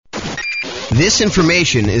This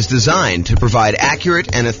information is designed to provide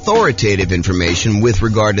accurate and authoritative information with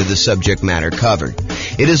regard to the subject matter covered.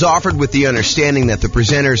 It is offered with the understanding that the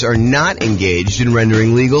presenters are not engaged in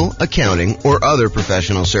rendering legal, accounting, or other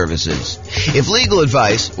professional services. If legal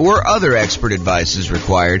advice or other expert advice is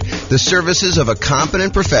required, the services of a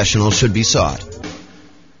competent professional should be sought.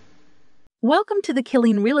 Welcome to the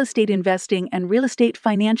Killing Real Estate Investing and Real Estate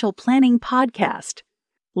Financial Planning podcast.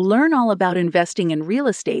 Learn all about investing in real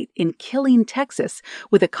estate in Killeen, Texas,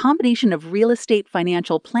 with a combination of real estate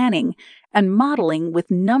financial planning and modeling with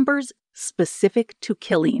numbers specific to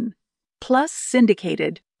Killeen, plus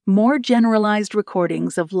syndicated, more generalized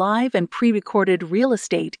recordings of live and pre-recorded real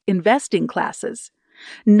estate investing classes,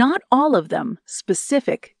 not all of them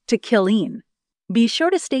specific to Killeen. Be sure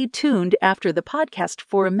to stay tuned after the podcast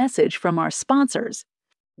for a message from our sponsors.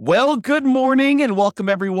 Well, good morning and welcome,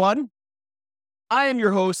 everyone. I am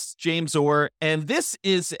your host, James Orr, and this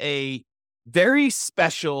is a very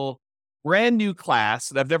special, brand new class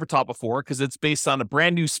that I've never taught before because it's based on a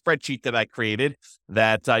brand new spreadsheet that I created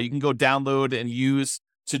that you can go download and use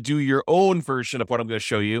to do your own version of what I'm going to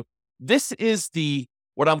show you. This is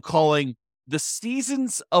what I'm calling the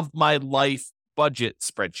Seasons of My Life budget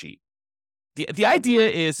spreadsheet. The idea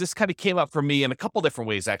is this kind of came up for me in a couple different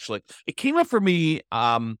ways, actually. It came up for me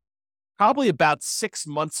probably about 6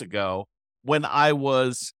 months ago when I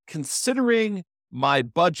was considering my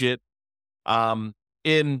budget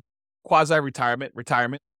in quasi-retirement.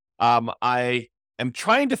 I am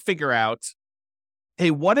trying to figure out, hey,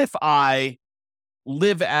 what if I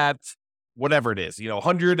live at whatever it is,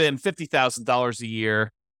 $150,000 a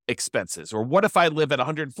year expenses, or what if I live at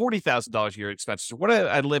 $140,000 a year expenses, or what if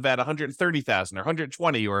I live at $130,000 or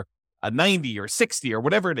 120 or a 90 or 60 or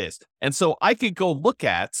whatever it is. And so I could go look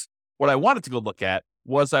at what I wanted to go look at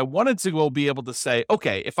was I wanted to go be able to say,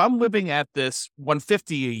 okay, if I'm living at this $150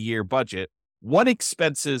 a year budget, what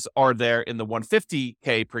expenses are there in the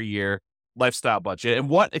 $150K per year lifestyle budget? And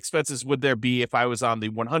what expenses would there be if I was on the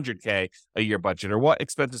 $100K a year budget? Or what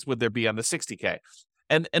expenses would there be on the $60K?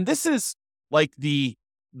 And this is like the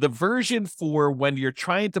version for when you're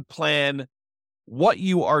trying to plan what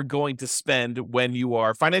you are going to spend when you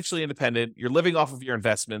are financially independent, you're living off of your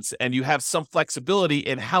investments, and you have some flexibility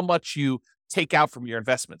in how much you take out from your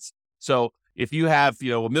investments. So if you have,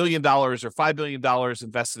 $1 million or $5 million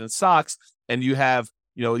invested in stocks, and you have,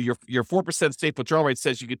 your 4% safe withdrawal rate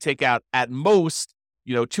says you could take out at most,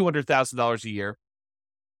 $200,000 a year.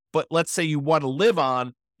 But let's say you want to live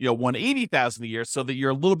on, $180,000 a year so that you're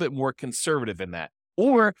a little bit more conservative in that.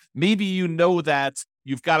 Or maybe you know that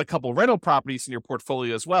you've got a couple rental properties in your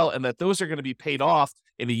portfolio as well, and that those are going to be paid off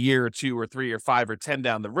in a year or 2 or 3 or 5 or 10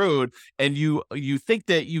 down the road. And you think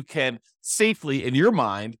that you can safely, in your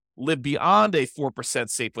mind, live beyond a 4%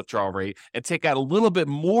 safe withdrawal rate and take out a little bit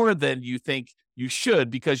more than you think you should,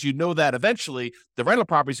 because you know that eventually the rental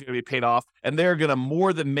properties are going to be paid off and they're going to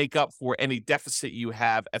more than make up for any deficit you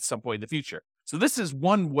have at some point in the future. So this is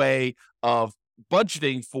one way of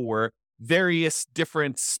budgeting for various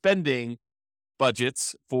different spending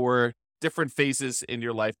budgets for different phases in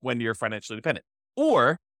your life when you're financially independent.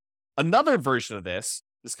 Or another version of this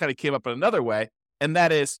kind of came up in another way, and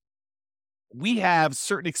that is we have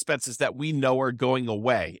certain expenses that we know are going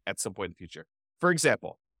away at some point in the future. For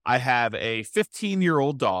example, I have a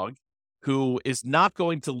 15-year-old dog who is not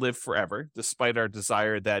going to live forever, despite our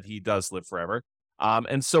desire that he does live forever.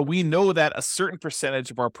 And so we know that a certain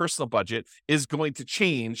percentage of our personal budget is going to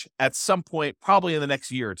change at some point, probably in the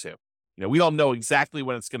next year or two. We don't know exactly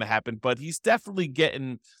when it's going to happen, but he's definitely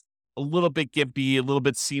getting a little bit gimpy, a little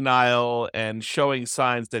bit senile, and showing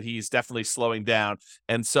signs that he's definitely slowing down.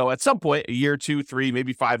 And so at some point, a year, 2, 3,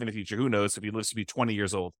 maybe 5 in the future, who knows if he lives to be 20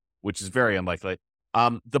 years old, which is very unlikely,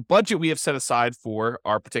 the budget we have set aside for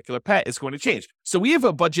our particular pet is going to change. So we have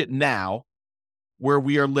a budget now where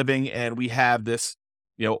we are living and we have this,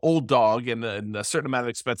 old dog and a certain amount of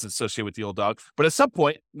expenses associated with the old dog. But at some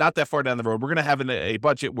point, not that far down the road, we're going to have a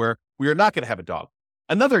budget where we are not going to have a dog.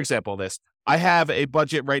 Another example of this, I have a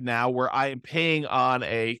budget right now where I am paying on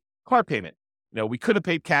a car payment. We could have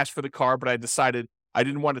paid cash for the car, but I decided I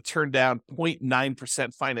didn't want to turn down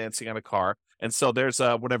 0.9% financing on a car. And so there's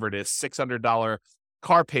whatever it is, $600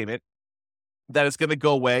 car payment that is going to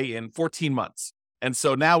go away in 14 months. And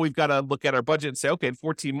so now we've got to look at our budget and say, okay, in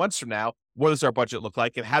 14 months from now, what does our budget look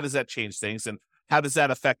like? And how does that change things? And how does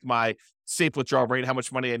that affect my safe withdrawal rate? How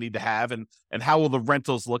much money I need to have? And how will the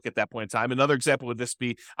rentals look at that point in time? Another example would this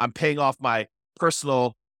be, I'm paying off my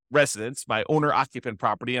personal residence, my owner occupant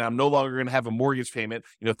property, and I'm no longer going to have a mortgage payment,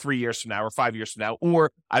 3 years from now or 5 years from now.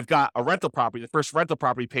 Or I've got a rental property. The first rental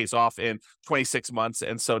property pays off in 26 months.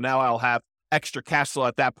 And so now I'll have extra cash flow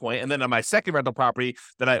at that point. And then on my second rental property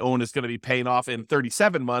that I own is going to be paying off in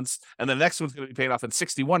 37 months. And the next one's going to be paying off in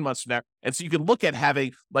 61 months from now. And so you can look at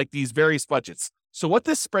having like these various budgets. So what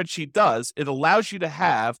this spreadsheet does, it allows you to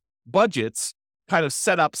have budgets kind of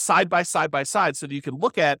set up side by side so that you can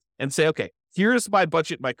look at and say, okay, here's my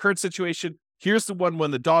budget, my current situation. Here's the one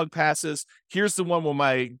when the dog passes. Here's the one when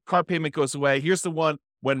my car payment goes away. Here's the one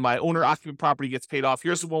when my owner-occupant property gets paid off.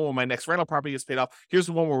 Here's the one where my next rental property gets paid off. Here's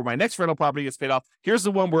the one where my next rental property gets paid off. Here's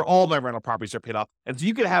the one where all my rental properties are paid off. And so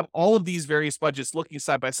you can have all of these various budgets looking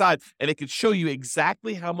side by side, and it can show you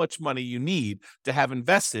exactly how much money you need to have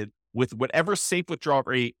invested with whatever safe withdrawal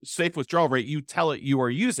rate you tell it you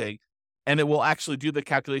are using. And it will actually do the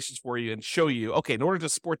calculations for you and show you, okay, in order to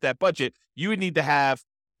support that budget, you would need to have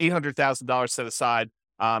 $800,000 set aside,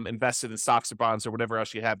 invested in stocks or bonds or whatever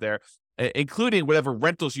else you have there, including whatever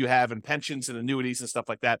rentals you have and pensions and annuities and stuff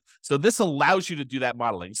like that. So this allows you to do that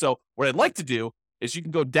modeling. So what I'd like to do is you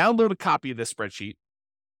can go download a copy of this spreadsheet.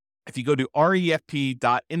 If you go to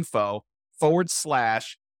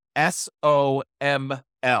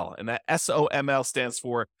refp.info/SOML, and that SOML stands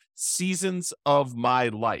for Seasons of My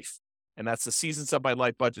Life. And that's the Seasons of My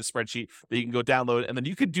Life budget spreadsheet that you can go download. And then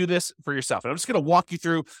you can do this for yourself. And I'm just going to walk you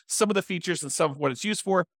through some of the features and some of what it's used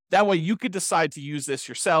for. That way you could decide to use this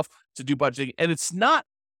yourself to do budgeting. And it's not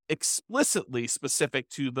explicitly specific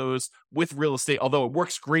to those with real estate, although it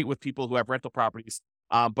works great with people who have rental properties.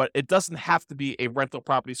 But it doesn't have to be a rental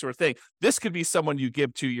property sort of thing. This could be someone you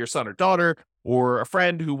give to your son or daughter or a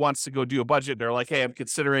friend who wants to go do a budget. They're like, hey, I'm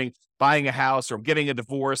considering buying a house, or I'm getting a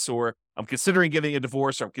divorce, or I'm considering getting a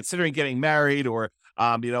divorce, or I'm considering getting married, or,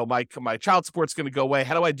 my child support's going to go away.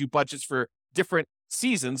 How do I do budgets for different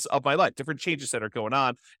seasons of my life, different changes that are going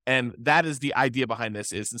on? And that is the idea behind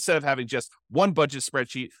this, is instead of having just one budget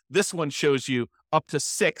spreadsheet, this one shows you up to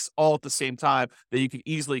 6 all at the same time that you can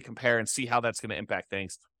easily compare and see how that's going to impact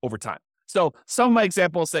things over time. So some of my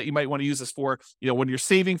examples that you might want to use this for, when you're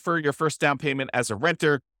saving for your first down payment as a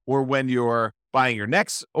renter, or when you're buying your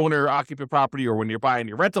next owner-occupant property, or when you're buying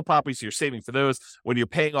your rental property, so you're saving for those. When you're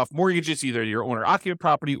paying off mortgages, either your owner-occupant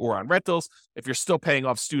property or on rentals. If you're still paying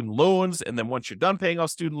off student loans, and then once you're done paying off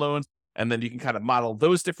student loans, and then you can kind of model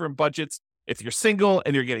those different budgets. If you're single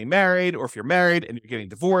and you're getting married, or if you're married and you're getting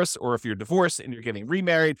divorced, or if you're divorced and you're getting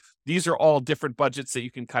remarried, these are all different budgets that you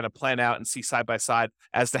can kind of plan out and see side by side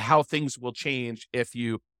as to how things will change if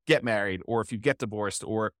you get married, or if you get divorced,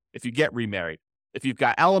 or if you get remarried. If you've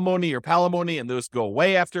got alimony or palimony and those go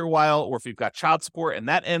away after a while, or if you've got child support and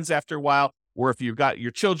that ends after a while, or if you've got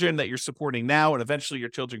your children that you're supporting now and eventually your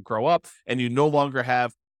children grow up and you no longer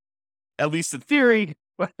have, at least in theory,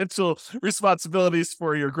 financial responsibilities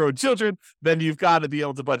for your grown children, then you've got to be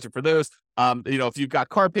able to budget for those. If you've got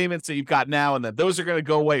car payments that you've got now and that those are going to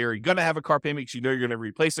go away, or you're going to have a car payment because you're going to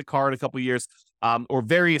replace a car in a couple of years, or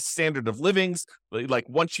various standard of livings, like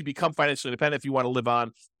once you become financially independent, if you want to live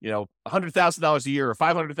on, $100,000 a year, or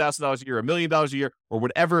 $500,000 a year, or $1 million a year, or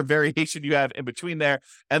whatever variation you have in between there.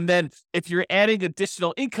 And then if you're adding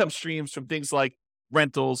additional income streams from things like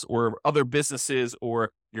rentals or other businesses,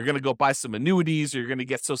 or you're going to go buy some annuities, or you're going to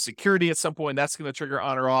get Social Security at some point, that's going to trigger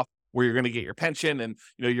on or off, where you're going to get your pension. And,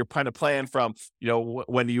 you're trying to plan from,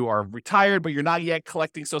 when you are retired, but you're not yet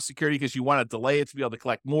collecting Social Security because you want to delay it to be able to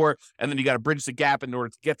collect more. And then you got to bridge the gap in order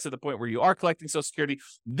to get to the point where you are collecting Social Security.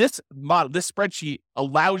 This spreadsheet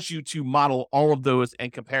allows you to model all of those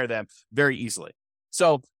and compare them very easily.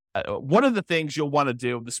 So one of the things you'll want to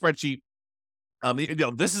do, the spreadsheet,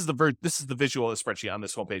 this is the visual of the spreadsheet on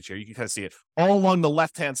this homepage here. You can kind of see it all along the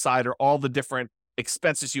left-hand side are all the different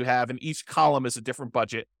expenses you have, and each column is a different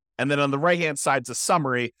budget. And then on the right-hand side is a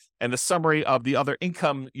summary, and the summary of the other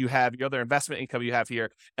income you have, your other investment income you have here.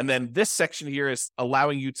 And then this section here is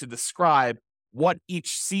allowing you to describe what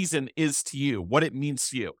each season is to you, what it means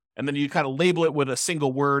to you. And then you kind of label it with a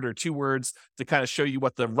single word or 2 words to kind of show you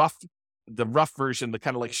what the rough version, the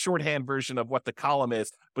kind of like shorthand version of what the column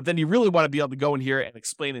is. But then you really want to be able to go in here and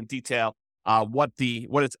explain in detail what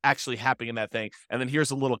is actually happening in that thing. And then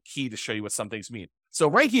here's a little key to show you what some things mean. So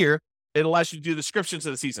right here, it allows you to do descriptions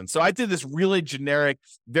of the season. So I did this really generic,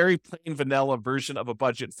 very plain vanilla version of a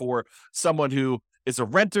budget for someone who is a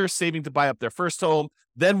renter saving to buy up their first home.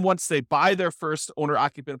 Then once they buy their first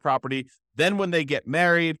owner-occupant property, then when they get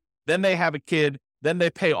married, then they have a kid, then they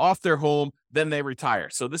pay off their home, then they retire.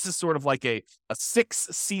 So this is sort of like a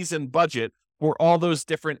 6-season budget for all those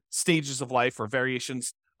different stages of life, or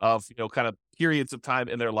variations of, kind of periods of time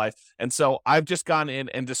in their life. And so I've just gone in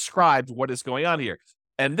and described what is going on here.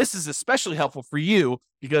 And this is especially helpful for you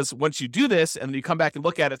because once you do this and you come back and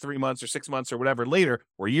look at it 3 months or 6 months or whatever later,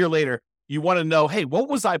 or a year later, you want to know, hey, what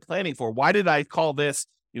was I planning for? Why did I call this,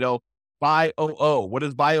 buy OO. What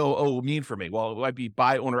does buy OO mean for me? Well, it might be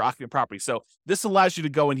buy owner occupant property. So this allows you to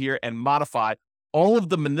go in here and modify. All of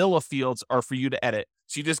the manila fields are for you to edit.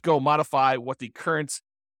 So you just go modify what the current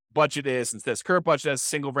budget is. And says current budget as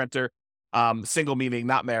single renter, single meaning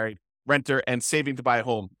not married, renter, and saving to buy a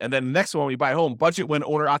home. And then the next one, we buy a home, budget when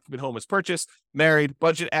owner occupant home is purchased, married,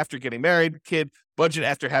 budget after getting married, kid, budget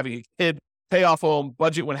after having a kid, pay off home,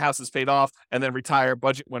 budget when house is paid off, and then retire,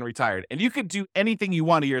 budget when retired. And you can do anything you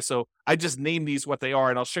want here. So I just named these what they are,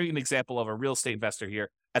 and I'll show you an example of a real estate investor here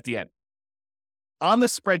at the end. On the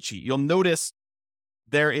spreadsheet, you'll notice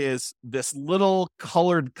there is this little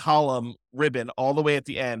colored column ribbon all the way at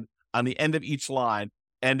the end, on the end of each line,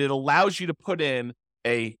 and it allows you to put in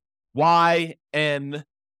a Y, N,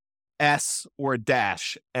 S, or a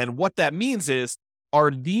dash. And what that means is,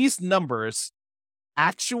 are these numbers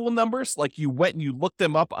actual numbers, like you went and you looked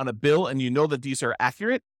them up on a bill and you know that these are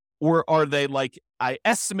accurate? Or are they like, I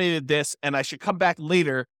estimated this and I should come back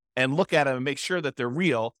later and look at them and make sure that they're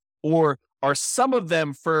real? Or are some of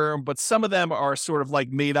them firm, but some of them are sort of like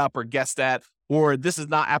made up or guessed at, or this is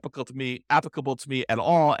not applicable to me at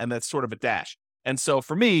all, and that's sort of a dash. And so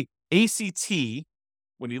for me, ACT,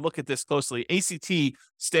 when you look at this closely, ACT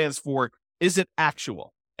stands for, is it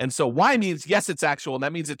actual? And so Y means, yes, it's actual, and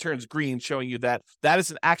that means it turns green, showing you that that is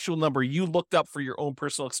an actual number you looked up for your own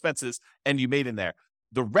personal expenses and you made in there.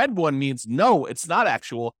 The red one means, no, it's not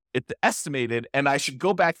actual, it's estimated, and I should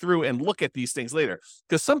go back through and look at these things later.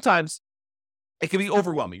 Because sometimes it can be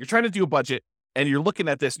overwhelming. You're trying to do a budget, and you're looking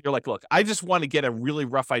at this, and you're like, look, I just want to get a really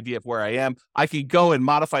rough idea of where I am. I could go and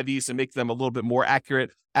modify these and make them a little bit more accurate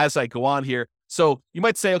as I go on here. So you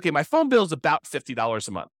might say, okay, my phone bill is about $50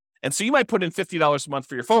 a month. And so you might put in $50 a month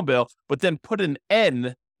for your phone bill, but then put an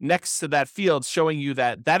N next to that field showing you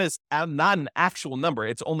that that is not an actual number.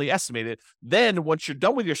 It's only estimated. Then once you're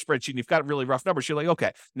done with your spreadsheet and you've got really rough numbers, you're like,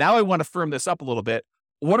 okay, now I want to firm this up a little bit.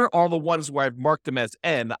 What are all the ones where I've marked them as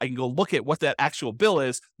N? I can go look at what that actual bill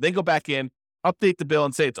is, then go back in, update the bill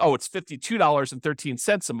and say it's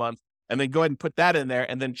 $52.13 a month. And then go ahead and put that in there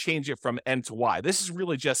and then change it from N to Y. This is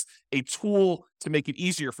really just a tool to make it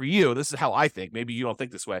easier for you. This is how I think. Maybe you don't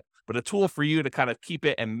think this way, but a tool for you to kind of keep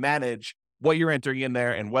it and manage what you're entering in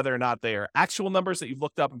there and whether or not they are actual numbers that you've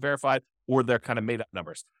looked up and verified or they're kind of made up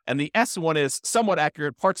numbers. And the S one is somewhat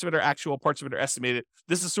accurate. Parts of it are actual, parts of it are estimated.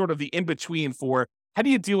 This is sort of the in-between for how do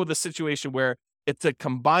you deal with a situation where it's a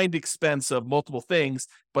combined expense of multiple things,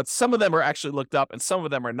 but some of them are actually looked up and some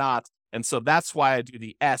of them are not. And so that's why I do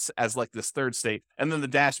the S as like this third state. And then the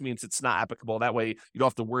dash means it's not applicable. That way you don't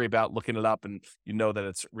have to worry about looking it up and you know that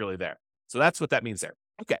it's really there. So that's what that means there.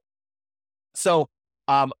 Okay. So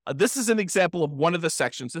this is an example of one of the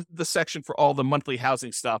sections. This is the section for all the monthly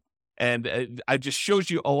housing stuff. And I just showed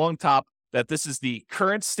you along top that this is the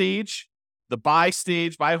current stage, the buy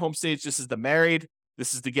home stage. This is the married.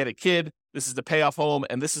 This is to get a kid. This is the pay off home.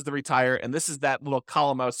 And this is the retire. And this is that little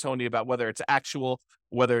column I was telling you about, whether it's actual,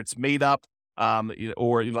 whether it's made up,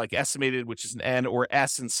 or like estimated, which is an N, or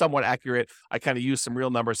S and somewhat accurate. I kind of use some real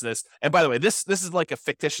numbers in this. And by the way, this is like a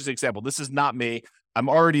fictitious example. This is not me. I'm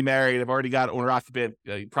already married. I've already got owner occupant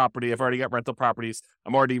property. I've already got rental properties.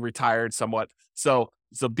 I'm already retired somewhat. So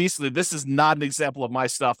basically, this is not an example of my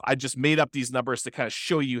stuff. I just made up these numbers to kind of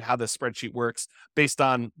show you how this spreadsheet works based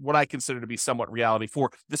on what I consider to be somewhat reality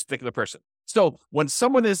for this particular person. So when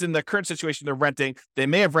someone is in the current situation, they're renting, they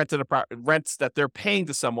may have rented rents that they're paying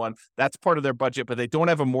to someone. That's part of their budget, but they don't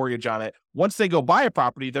have a mortgage on it. Once they go buy a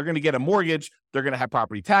property, they're going to get a mortgage. They're going to have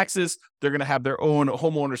property taxes. They're going to have their own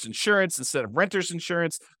homeowner's insurance instead of renter's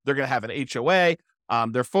insurance. They're going to have an HOA.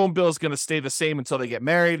 Their phone bill is going to stay the same until they get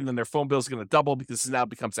married, and then their phone bill is going to double because it now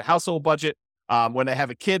becomes a household budget. When they have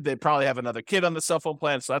a kid, they probably have another kid on the cell phone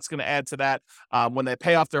plan, so that's going to add to that. When they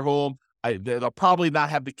pay off their home, they'll probably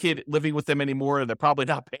not have the kid living with them anymore, and they're probably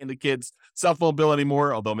not paying the kid's cell phone bill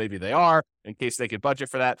anymore, although maybe they are, in case they could budget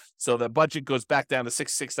for that. So the budget goes back down to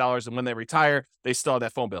 $66, and when they retire, they still have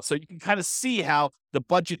that phone bill. So you can kind of see how the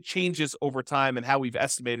budget changes over time and how we've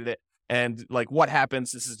estimated it, and like what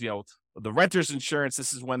happens. This is, the renter's insurance.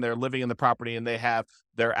 This is when they're living in the property and they have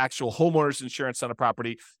their actual homeowner's insurance on the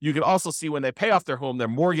property. You can also see when they pay off their home, their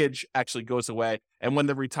mortgage actually goes away. And when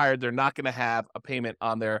they're retired, they're not going to have a payment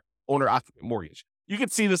on their owner-occupant mortgage. You can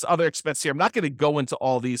see this other expense here. I'm not going to go into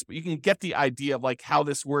all these, but you can get the idea of like how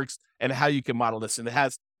this works and how you can model this. And it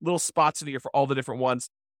has little spots in here for all the different ones.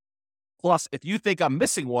 Plus, if you think I'm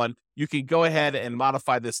missing one, you can go ahead and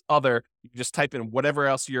modify this other. You can just type in whatever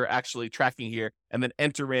else you're actually tracking here and then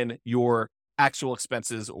enter in your actual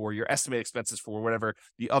expenses or your estimated expenses for whatever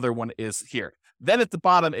the other one is here. Then at the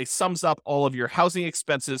bottom, it sums up all of your housing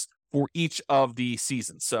expenses for each of the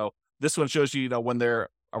seasons. So this one shows you, when they're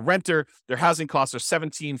a renter, their housing costs are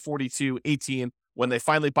 17, 42, 18. When they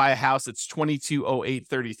finally buy a house, it's 22, 08,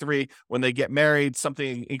 33. When they get married,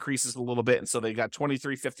 something increases a little bit. And so they got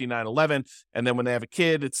 23, 59, 11. And then when they have a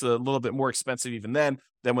kid, it's a little bit more expensive even then.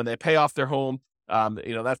 Then when they pay off their home,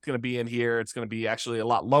 that's going to be in here. It's going to be actually a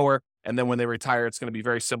lot lower. And then when they retire, it's going to be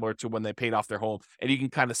very similar to when they paid off their home. And you can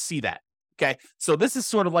kind of see that. Okay. So this is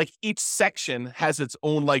sort of like each section has its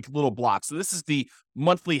own like little block. So this is the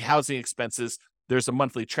monthly housing expenses. There's a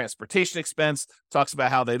monthly transportation expense, talks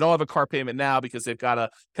about how they don't have a car payment now because they've got a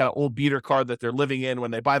kind of old beater car that they're living in.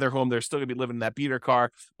 When they buy their home, they're still going to be living in that beater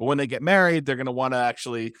car. But when they get married, they're going to want to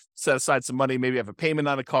actually set aside some money, maybe have a payment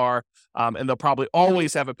on a car. And they'll probably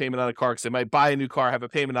always have a payment on a car because they might buy a new car, have a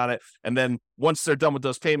payment on it. And then once they're done with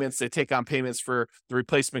those payments, they take on payments for the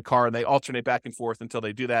replacement car and they alternate back and forth until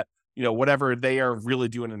they do that. Whatever they are really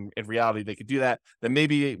doing in reality, they could do that. Then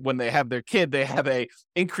maybe when they have their kid, they have a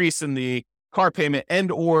increase in the car payment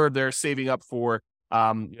or they're saving up for,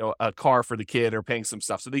 a car for the kid or paying some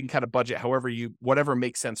stuff. So they can kind of budget whatever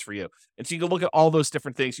makes sense for you. And so you can look at all those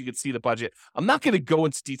different things. You can see the budget. I'm not going to go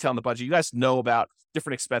into detail on the budget. You guys know about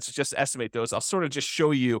different expenses, just estimate those. I'll sort of just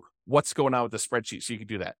show you what's going on with the spreadsheet so you can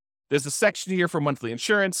do that. There's a section here for monthly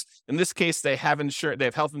insurance. In this case, they have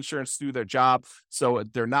health insurance through their job. So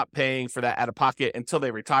they're not paying for that out of pocket until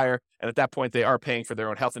they retire. And at that point, they are paying for their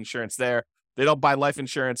own health insurance there. They don't buy life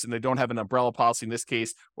insurance and they don't have an umbrella policy in this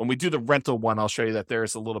case. When we do the rental one, I'll show you that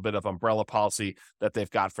there's a little bit of umbrella policy that they've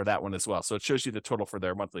got for that one as well. So it shows you the total for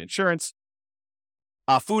their monthly insurance.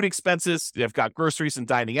 Food expenses, they've got groceries and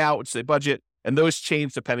dining out, which they budget. And those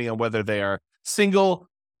change depending on whether they are single,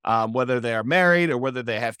 whether they are married or whether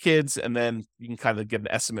they have kids. And then you can kind of get an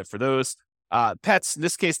estimate for those. Pets, in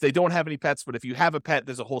this case, they don't have any pets, but if you have a pet,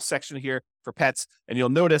 there's a whole section here for pets. And you'll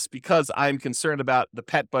notice because I'm concerned about the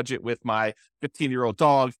pet budget with my 15-year-old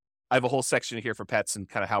dog, I have a whole section here for pets and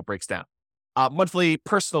kind of how it breaks down. Monthly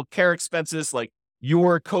personal care expenses like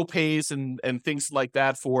your copays and things like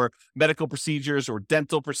that for medical procedures or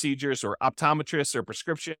dental procedures or optometrists or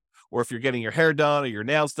prescription, or if you're getting your hair done or your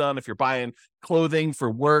nails done, if you're buying clothing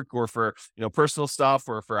for work or for personal stuff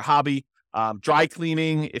or for a hobby. Dry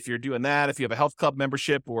cleaning, if you're doing that, if you have a health club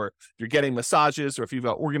membership or if you're getting massages or if you've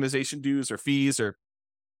got organization dues or fees or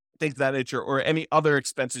things of that nature or any other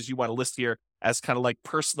expenses you want to list here as kind of like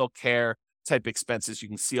personal care type expenses, you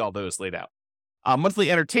can see all those laid out. Monthly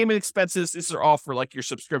entertainment expenses, these are all for like your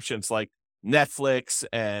subscriptions like Netflix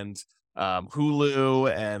and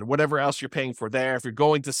Hulu and whatever else you're paying for there. If you're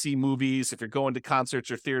going to see movies, if you're going to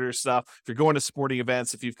concerts or theater stuff, if you're going to sporting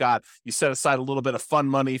events, if you set aside a little bit of fun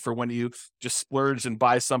money for when you just splurge and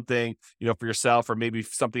buy something, for yourself or maybe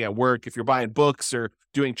something at work, if you're buying books or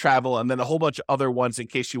doing travel, and then a whole bunch of other ones in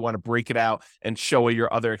case you want to break it out and show where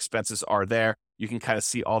your other expenses are there. You can kind of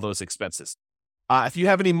see all those expenses. If you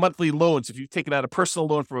have any monthly loans, if you've taken out a personal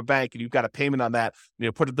loan from a bank and you've got a payment on that,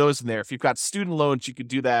 put those in there. If you've got student loans, you could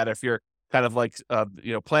do that. If you're kind of like,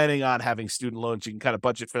 planning on having student loans, you can kind of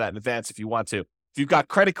budget for that in advance if you want to. If you've got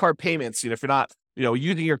credit card payments, if you're not,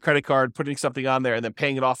 using your credit card, putting something on there and then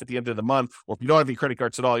paying it off at the end of the month, or if you don't have any credit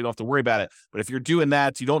cards at all, you don't have to worry about it. But if you're doing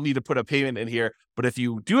that, you don't need to put a payment in here. But if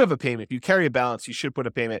you do have a payment, if you carry a balance, you should put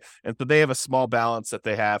a payment. And so they have a small balance that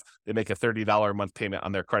they have. They make a $30 a month payment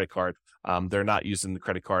on their credit card. They're not using the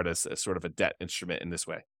credit card as sort of a debt instrument in this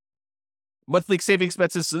way. Monthly saving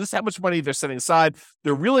expenses. So this is how much money they're setting aside.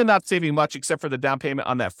 They're really not saving much except for the down payment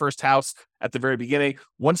on that first house at the very beginning.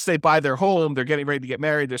 Once they buy their home, they're getting ready to get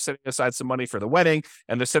married. They're setting aside some money for the wedding,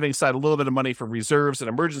 and they're setting aside a little bit of money for reserves and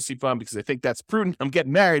emergency fund because they think that's prudent. I'm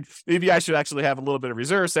getting married. Maybe I should actually have a little bit of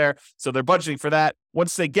reserves there. So they're budgeting for that.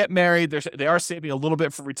 Once they get married, they are saving a little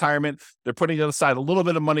bit for retirement. They're putting aside a little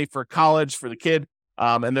bit of money for college for the kid.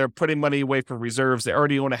 And they're putting money away for reserves. They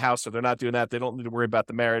already own a house, so they're not doing that. They don't need to worry about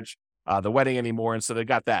the marriage, the wedding anymore. And so they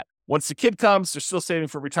got that. Once the kid comes, they're still saving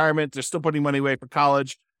for retirement. They're still putting money away for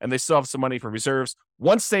college, and they still have some money for reserves.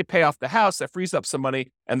 Once they pay off the house, that frees up some money,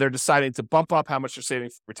 and they're deciding to bump up how much they're saving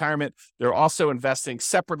for retirement. They're also investing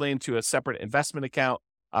separately into a separate investment account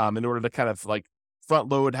in order to kind of like front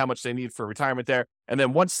load how much they need for retirement there. And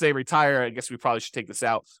then once they retire, I guess we probably should take this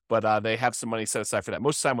out, but they have some money set aside for that.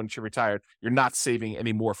 Most of the time when you're retired, you're not saving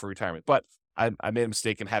any more for retirement. But I made a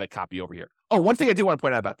mistake and had a copy over here. Oh, one thing I do want to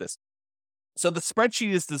point out about this. So the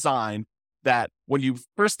spreadsheet is designed that when you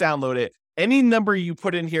first download it, any number you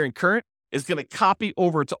put in here in current is going to copy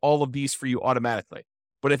over to all of these for you automatically.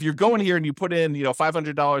 But if you're going here and you put in,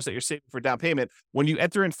 $500 that you're saving for down payment, when you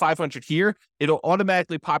enter in 500 here, it'll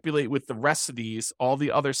automatically populate with the rest of these, all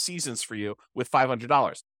the other seasons for you with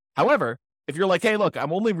 $500. However, If you're like, hey, look,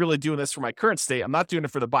 I'm only really doing this for my current state, I'm not doing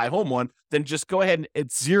it for the buy home one, then just go ahead and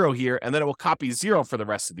it's 0 here, and then it will copy 0 for the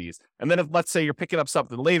rest of these. And then if, let's say you're picking up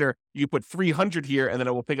something later, you put 300 here, and then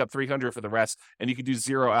it will pick up 300 for the rest, and you can do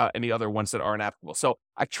 0 out any other ones that aren't applicable. So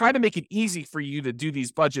I try to make it easy for you to do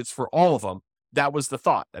these budgets for all of them. That was the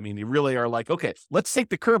thought. I mean, you really are like, okay, let's take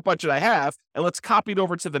the current budget I have and let's copy it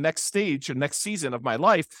over to the next stage or next season of my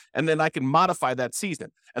life. And then I can modify that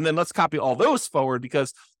season. And then let's copy all those forward,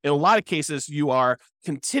 because in a lot of cases, you are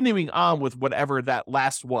continuing on with whatever that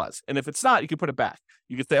last was. And if it's not, you can put it back.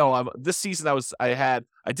 You can say, oh, this season I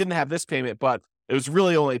didn't have this payment, but it was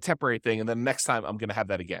really only a temporary thing. And then next time I'm going to have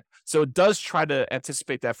that again. So it does try to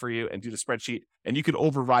anticipate that for you and do the spreadsheet, and you can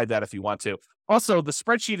override that if you want to. Also, the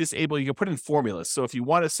spreadsheet is able, you can put in formulas. So if you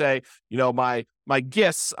want to say, my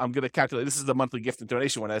gifts, I'm going to calculate, this is the monthly gift and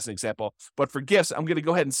donation one as an example, but for gifts, I'm going to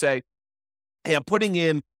go ahead and say, hey, I'm putting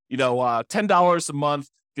in, $10 a month,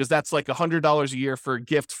 because that's like $100 a year for a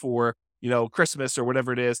gift for, Christmas or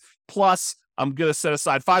whatever it is. Plus, I'm going to set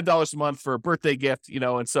aside $5 a month for a birthday gift,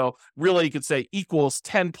 and so really you could say equals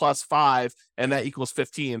 10 plus 5, and that equals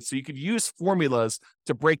 15. So you could use formulas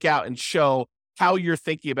to break out and show how you're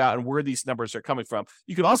thinking about and where these numbers are coming from.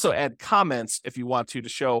 You can also add comments if you want to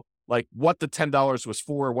show like what the $10 was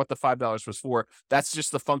for, what the $5 was for. That's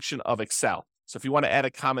just the function of Excel. So if you want to add a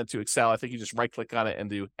comment to Excel, I think you just right click on it and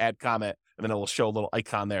do add comment, and then it will show a little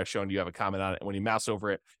icon there showing you have a comment on it. And when you mouse over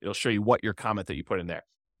it, it'll show you what your comment that you put in there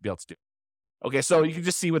be able to do. Okay, so you can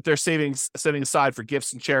just see what they're setting aside for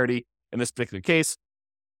gifts and charity in this particular case.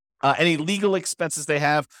 Any legal expenses they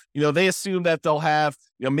have, they assume that they'll have,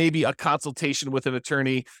 maybe a consultation with an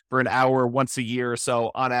attorney for an hour once a year or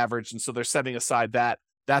so on average. And so they're setting aside that.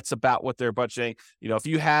 That's about what they're budgeting. If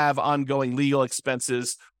you have ongoing legal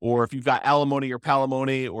expenses, or if you've got alimony or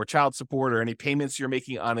palimony or child support, or any payments you're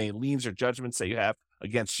making on any liens or judgments that you have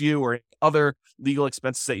against you, or other legal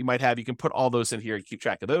expenses that you might have, you can put all those in here and keep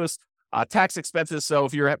track of those. Tax expenses. So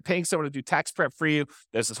if you're paying someone to do tax prep for you,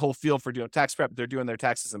 there's this whole field for doing tax prep. They're doing their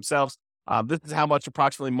taxes themselves. This is how much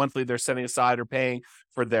approximately monthly they're setting aside or paying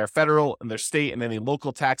for their federal and their state and any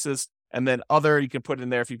local taxes. And then other, you can put in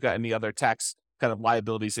there if you've got any other tax kind of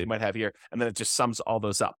liabilities that you might have here. And then it just sums all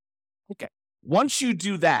those up. Okay. Once you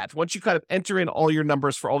do that, once you kind of enter in all your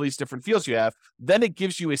numbers for all these different fields you have, then it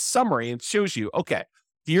gives you a summary and shows you, okay,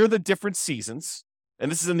 here are the different seasons. And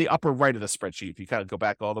this is in the upper right of the spreadsheet. If you kind of go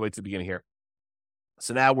back all the way to the beginning here.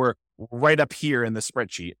 So now we're right up here in the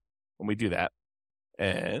spreadsheet when we do that.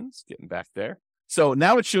 And it's getting back there. So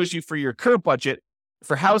now it shows you for your current budget.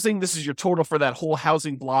 For housing, this is your total for that whole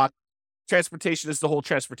housing block. Transportation is the whole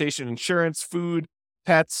transportation, insurance, food,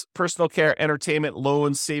 pets, personal care, entertainment,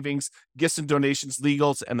 loans, savings, gifts and donations,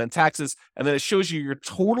 legals, and then taxes. And then it shows you your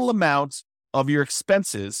total amount of your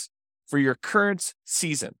expenses for your current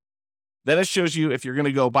season. Then it shows you if you're going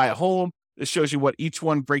to go buy a home, it shows you what each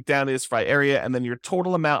one breakdown is by area, and then your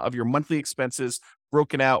total amount of your monthly expenses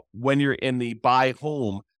broken out when you're in the buy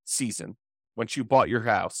home season, once you bought your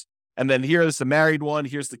house. And then here is the married one,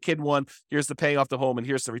 here's the kid one, here's the paying off the home, and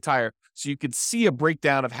here's the retire. So you can see a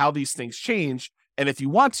breakdown of how these things change. And if you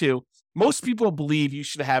want to, most people believe you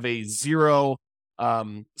should have a 0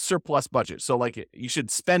 surplus budget. So like you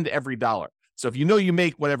should spend every dollar. So if you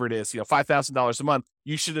make whatever it is, $5,000 a month,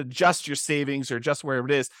 you should adjust your savings or adjust wherever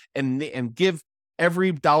it is and give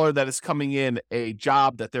every dollar that is coming in a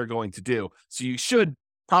job that they're going to do. So you should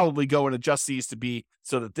probably go and adjust these to be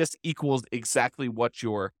so that this equals exactly what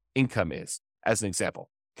your income is, as an example.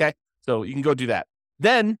 Okay. So you can go do that.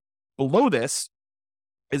 Then below this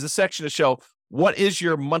is a section to show what is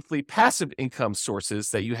your monthly passive income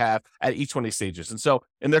sources that you have at each one of these stages. And so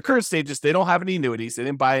in their current stages, they don't have any annuities. They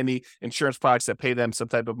didn't buy any insurance products that pay them some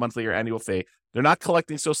type of monthly or annual fee. They're not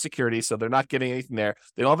collecting Social Security, so they're not getting anything there.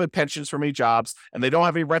 They don't have any pensions from any jobs, and they don't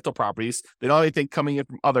have any rental properties. They don't have anything coming in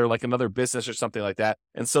from like another business or something like that.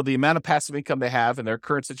 And so the amount of passive income they have in their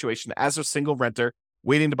current situation as a single renter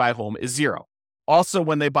waiting to buy a home is 0. Also,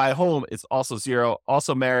 when they buy a home, it's also 0.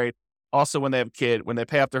 Also married. Also, when they have a kid, when they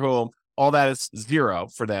pay off their home, all that is 0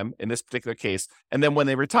 for them in this particular case. And then when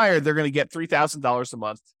they retire, they're going to get $3,000 a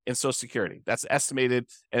month in Social Security. That's estimated,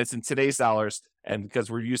 and it's in today's dollars. And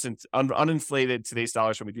because we're using uninflated today's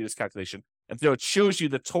dollars when we do this calculation. And so it shows you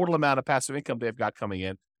the total amount of passive income they've got coming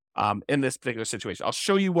in this particular situation. I'll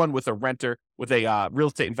show you one with a renter, with a real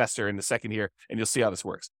estate investor in a second here, and you'll see how this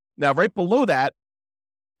works. Now, right below that,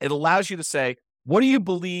 it allows you to say, what do you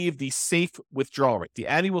believe the safe withdrawal rate, the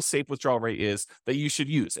annual safe withdrawal rate is that you should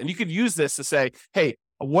use? And you could use this to say, hey,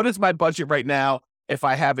 what is my budget right now? if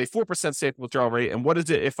I have a 4% safe withdrawal rate? And what is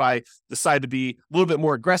it if I decide to be a little bit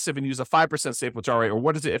more aggressive and use a 5% safe withdrawal rate? Or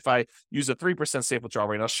what is it if I use a 3% safe withdrawal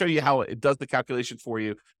rate? And I'll show you how it does the calculation for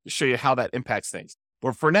you to show you how that impacts things.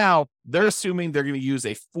 But for now, they're assuming they're going to use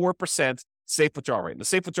a 4% safe withdrawal rate. And the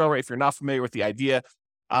safe withdrawal rate, if you're not familiar with the idea,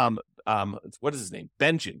 what is his name?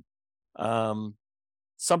 Benjamin.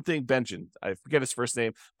 Something Benjamin. I forget his first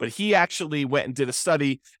name, but he actually went and did a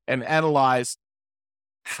study and analyzed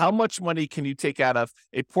how much money can you take out of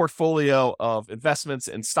a portfolio of investments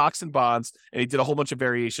in stocks and bonds. And he did a whole bunch of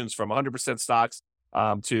variations from 100% stocks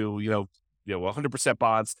to 100%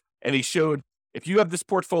 bonds. And he showed if you have this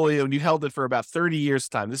portfolio and you held it for about 30 years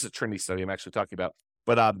time, this is a Trinity study I'm actually talking about,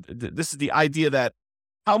 but this is the idea that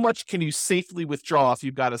how much can you safely withdraw if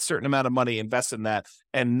you've got a certain amount of money invested in that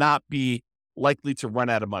and not be likely to run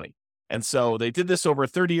out of money. And so they did this over a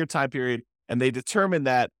 30-year time period, and they determined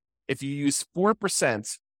that if you use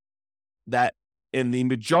 4%, that in the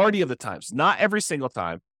majority of the times, not every single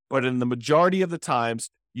time, but in the majority of the times,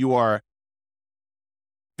 you are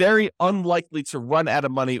very unlikely to run out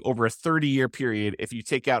of money over a 30-year period if you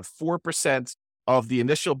take out 4% of the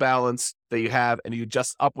initial balance that you have and you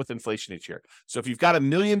adjust up with inflation each year. So if you've got $1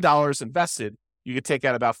 million invested, you could take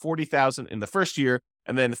out about $40,000 in the first year,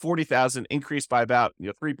 and then $40,000 increased by about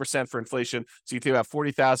 3% for inflation. So you think about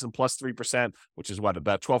 $40,000 plus 3%, which is what,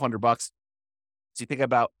 about $1,200. So you think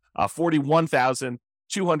about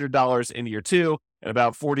 $41,200 in year 2 and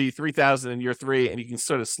about $43,000 in year 3, and you can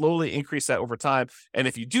sort of slowly increase that over time. And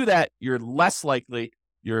if you do that, you're less likely,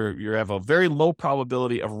 you have a very low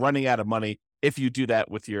probability of running out of money if you do that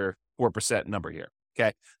with your 4% number here.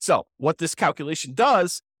 Okay. So what this calculation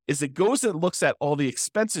does is it goes and looks at all the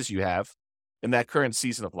expenses you have in that current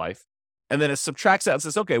season of life. And then it subtracts out and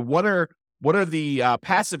says, okay, what are the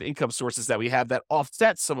passive income sources that we have that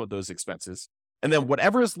offset some of those expenses? And then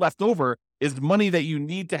whatever is left over is money that you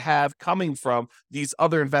need to have coming from these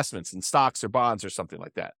other investments in stocks or bonds or something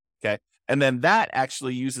like that. Okay. And then that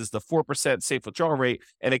actually uses the 4% safe withdrawal rate,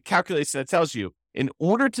 and it calculates and it tells you in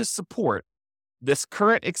order to support this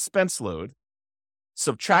current expense load,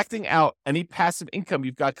 subtracting out any passive income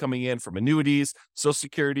you've got coming in from annuities, Social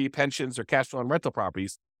Security, pensions, or cash flow on rental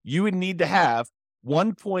properties, you would need to have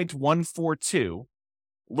 $1.142, a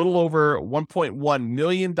little over $1.1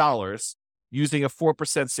 million using a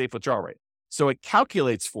 4% safe withdrawal rate. So it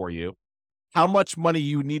calculates for you how much money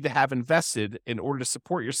you need to have invested in order to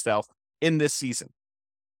support yourself in this season.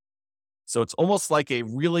 So it's almost like a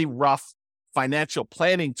really rough financial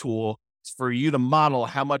planning tool for you to model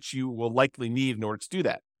how much you will likely need in order to do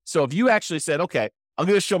that. So if you actually said, okay, I'm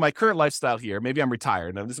going to show my current lifestyle here. Maybe I'm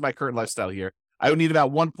retired. Now, this is my current lifestyle here. I would need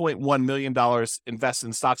about $1.1 million invested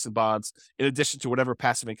in stocks and bonds in addition to whatever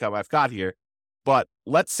passive income I've got here. But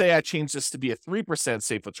let's say I change this to be a 3%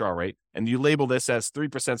 safe withdrawal rate, and you label this as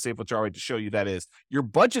 3% safe withdrawal rate to show you that is. Your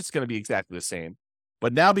budget's going to be exactly the same.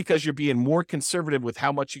 But now because you're being more conservative with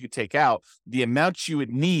how much you could take out, the amount you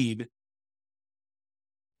would need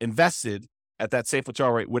invested at that safe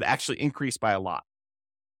withdrawal rate would actually increase by a lot.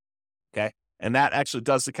 Okay. And that actually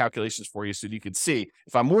does the calculations for you. So you can see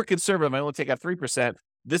if I'm more conservative, I only take out 3%,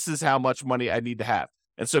 this is how much money I need to have.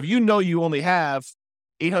 And so if you know you only have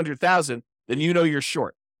 800,000, then you know you're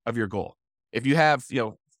short of your goal. If you have,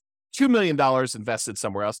 $2 million invested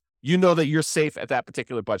somewhere else, you know that you're safe at that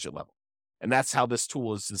particular budget level. And that's how this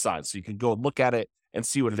tool is designed. So you can go look at it and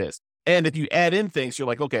see what it is. And if you add in things, you're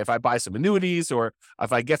like, okay, if I buy some annuities or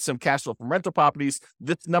if I get some cash flow from rental properties,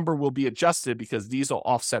 this number will be adjusted because these will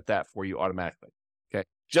offset that for you automatically. Okay.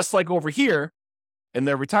 Just like over here in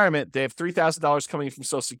their retirement, they have $3,000 coming from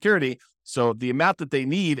Social Security. So the amount that they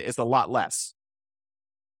need is a lot less.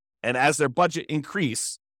 And as their budget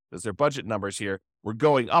increase, as their budget numbers here were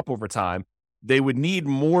going up over time, they would need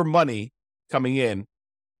more money coming in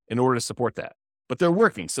order to support that. But they're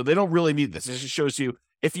working, so they don't really need this. It just shows you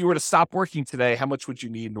if you were to stop working today, how much would you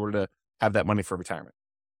need in order to have that money for retirement?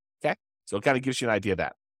 Okay, so it kind of gives you an idea of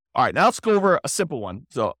that. All right, now let's go over a simple one.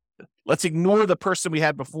 So let's ignore the person we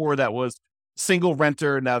had before that was single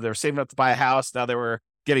renter. Now they're saving up to buy a house. Now they were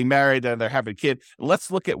getting married and they're having a kid.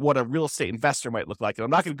 Let's look at what a real estate investor might look like. And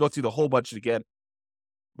I'm not going to go through the whole budget again,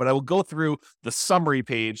 but I will go through the summary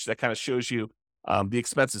page that kind of shows you the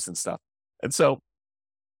expenses and stuff. And so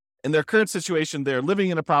in their current situation, they're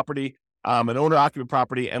living in a property, an owner-occupant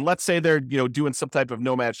property, and let's say they're doing some type of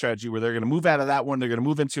nomad strategy where they're going to move out of that one, they're going to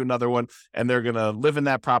move into another one, and they're going to live in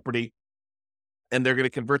that property, and they're going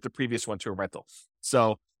to convert the previous one to a rental.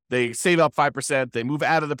 So They save up 5%, they move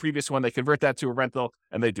out of the previous one, they convert that to a rental,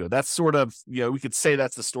 and they do it. That's sort of, we could say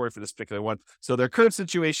that's the story for this particular one. So their current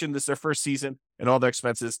situation, this is their first season and all their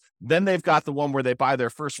expenses. Then they've got the one where they buy their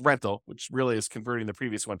first rental, which really is converting the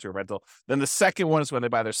previous one to a rental. Then the second one is when they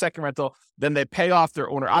buy their second rental. Then they pay off their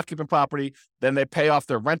owner-occupant property. Then they pay off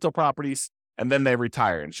their rental properties, and then they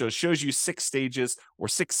retire. And so it shows you 6 stages or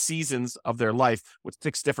 6 seasons of their life with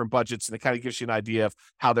 6 different budgets, and it kind of gives you an idea of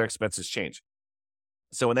how their expenses change.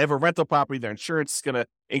 So when they have a rental property, their insurance is going to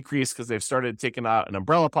increase because they've started taking out an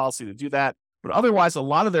umbrella policy to do that. But otherwise, a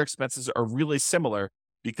lot of their expenses are really similar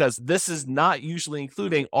because this is not usually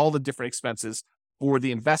including all the different expenses for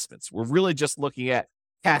the investments. We're really just looking at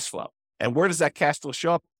cash flow. And where does that cash flow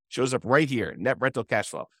show up? It shows up right here, net rental cash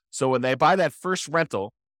flow. So when they buy that first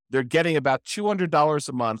rental, they're getting about $200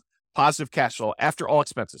 a month positive cash flow after all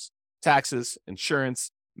expenses, taxes,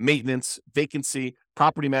 insurance, maintenance, vacancy,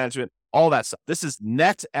 property management, all that stuff. This is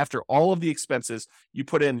net after all of the expenses you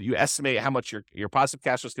put in. You estimate how much your positive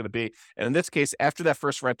cash flow is going to be. And in this case, after that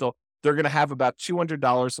first rental, they're going to have about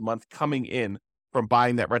 $200 a month coming in from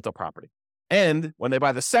buying that rental property. And when they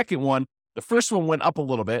buy the second one, the first one went up a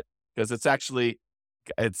little bit because it's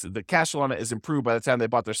the cash flow on it is improved by the time they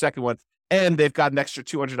bought their second one. And they've got an extra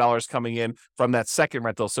 $200 coming in from that second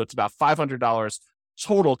rental. So it's about $500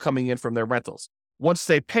 total coming in from their rentals. Once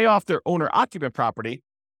they pay off their owner-occupant property,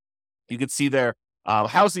 you can see their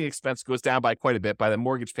housing expense goes down by quite a bit by the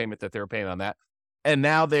mortgage payment that they were paying on that. And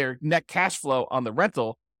now their net cash flow on the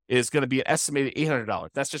rental is going to be an estimated $800.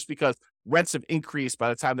 That's just because rents have increased by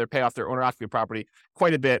the time they pay off their owner-occupant property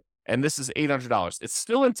quite a bit. And this is $800. It's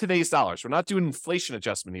still in today's dollars. We're not doing inflation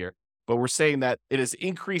adjustment here, but we're saying that it has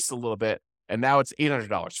increased a little bit. And now it's $800,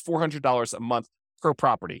 $400 a month per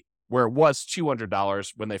property, where it was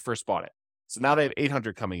 $200 when they first bought it. So now they have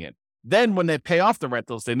 $800 coming in. Then when they pay off the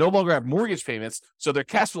rentals, they no longer have mortgage payments. So their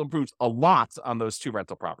cash flow improves a lot on those 2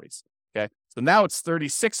 rental properties. Okay. So now it's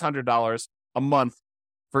 $3,600 a month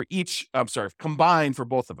for each, combined for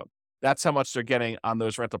both of them. That's how much they're getting on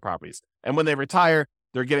those rental properties. And when they retire,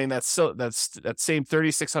 they're getting that same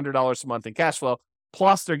 $3,600 a month in cash flow,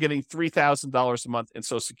 plus they're getting $3,000 a month in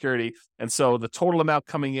Social Security. And so the total amount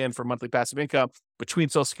coming in for monthly passive income between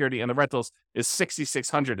Social Security and the rentals is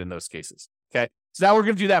 $6,600 in those cases. Okay. So now we're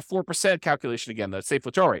going to do that 4% calculation again, the safe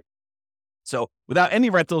withdrawal rate. So without any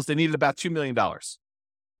rentals, they needed about $2 million.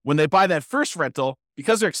 When they buy that first rental,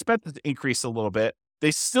 because their expenses increase a little bit,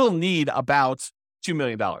 they still need about $2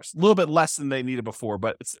 million, a little bit less than they needed before,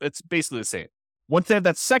 but it's basically the same. Once they have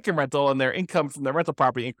that second rental and their income from their rental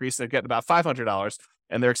property increase, they're getting about $500,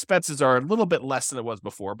 and their expenses are a little bit less than it was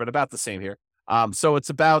before, but about the same here. So it's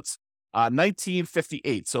about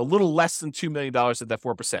 $1,958, so a little less than $2 million at that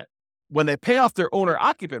 4%. When they pay off their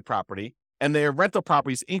owner-occupant property and their rental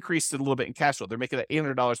properties increased a little bit in cash flow, they're making that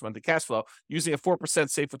 $800 a month in cash flow using a 4%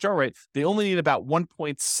 safe withdrawal rate. They only need about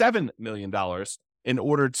 $1.7 million in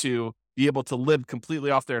order to be able to live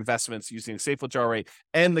completely off their investments using a safe withdrawal rate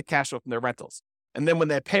and the cash flow from their rentals. And then when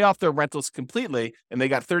they pay off their rentals completely and they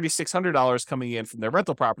got $3,600 coming in from their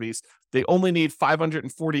rental properties, they only need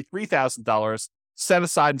 $543,000 set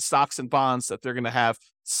aside in stocks and bonds that they're going to have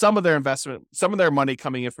some of their investment, some of their money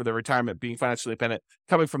coming in for their retirement, being financially independent,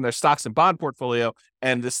 coming from their stocks and bond portfolio,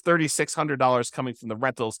 and this $3,600 coming from the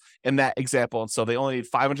rentals in that example. And so they only need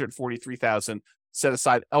 $543,000 set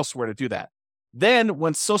aside elsewhere to do that. Then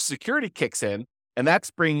when Social Security kicks in, and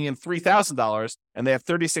that's bringing in $3,000, and they have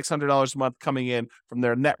 $3,600 a month coming in from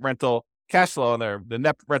their net rental cash flow on the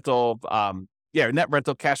net rental, net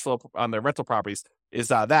rental cash flow on their rental properties is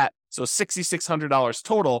that. So $6,600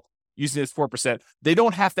 total using this 4%. They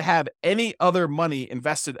don't have to have any other money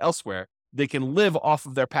invested elsewhere. They can live off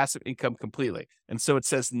of their passive income completely. And so it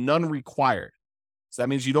says none required. So that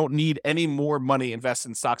means you don't need any more money invested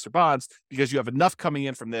in stocks or bonds because you have enough coming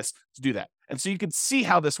in from this to do that. And so you can see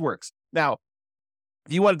how this works. Now,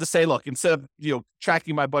 if you wanted to say, look, instead of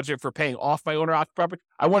tracking my budget for paying off my owner-occupied property,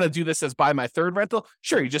 I want to do this as buy my third rental.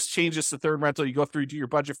 Sure, you just change this to third rental. You go through, do your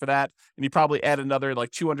budget for that, and you probably add another like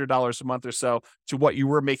 $200 a month or so to what you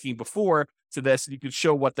were making before to this, and you could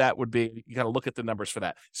show what that would be. You got to look at the numbers for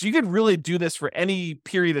that. So you could really do this for any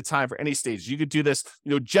period of time, for any stage. You could do this,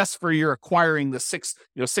 just for your acquiring the six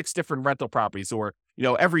different rental properties, or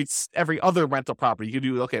every other rental property. You could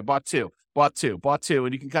do, okay, bought two,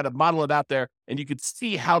 and you can kind of model it out there, and you could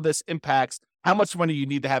see how this impacts how much money you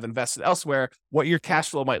need to have invested elsewhere, what your cash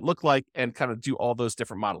flow might look like, and kind of do all those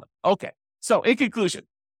different modeling. Okay, so in conclusion,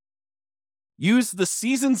 use the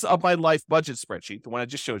Seasons of My Life budget spreadsheet, the one I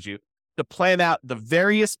just showed you, to plan out the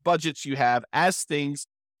various budgets you have as things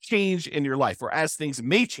change in your life, or as things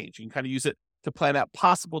may change. You can kind of use it to plan out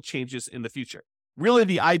possible changes in the future. really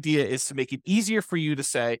the idea is to make it easier for you to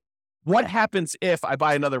say, what happens if I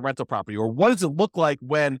buy another rental property? Or what does it look like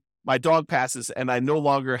when my dog passes and I no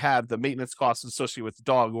longer have the maintenance costs associated with the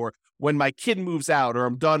dog? Or when my kid moves out, or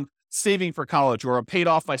I'm done saving for college, or I'm paid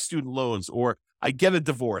off my student loans, or I get a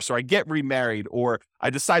divorce, or I get remarried, or I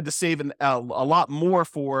decide to save a lot more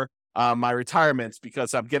for my retirement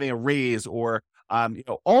because I'm getting a raise, or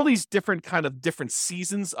all these different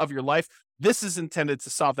seasons of your life. This is intended to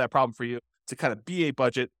solve that problem for you, to kind of be a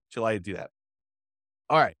budget to allow you to do that.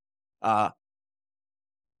 All right.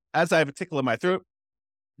 As I have a tickle in my throat,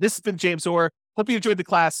 this has been James Orr. Hope you enjoyed the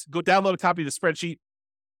class. Go download a copy of the spreadsheet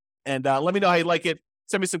and let me know how you like it.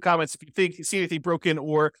 Send me some comments if you see anything broken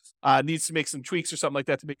or needs to make some tweaks or something like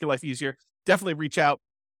that to make your life easier. Definitely reach out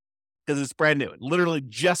because it's brand new. Literally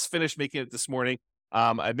just finished making it this morning.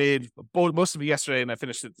 I made most of it yesterday and I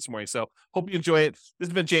finished it this morning. So hope you enjoy it. This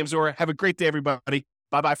has been James Orr. Have a great day, everybody.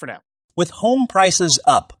 Bye-bye for now. With home prices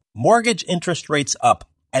up, mortgage interest rates up,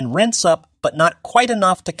 and rents up, but not quite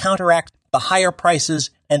enough to counteract the higher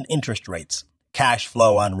prices and interest rates, cash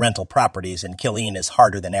flow on rental properties in Killeen is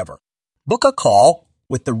harder than ever. Book a call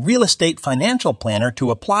with the Real Estate Financial Planner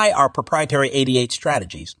to apply our proprietary 88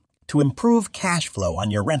 strategies to improve cash flow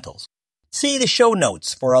on your rentals. See the show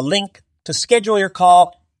notes for a link to schedule your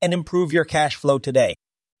call and improve your cash flow today.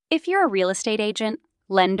 If you're a real estate agent,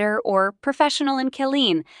 lender, or professional in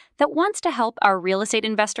Killeen that wants to help our real estate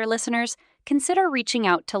investor listeners, consider reaching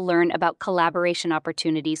out to learn about collaboration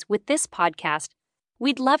opportunities with this podcast.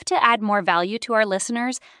 We'd love to add more value to our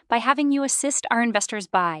listeners by having you assist our investors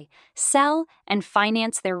buy, sell, and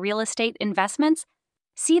finance their real estate investments.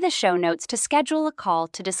 See the show notes to schedule a call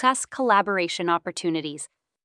to discuss collaboration opportunities.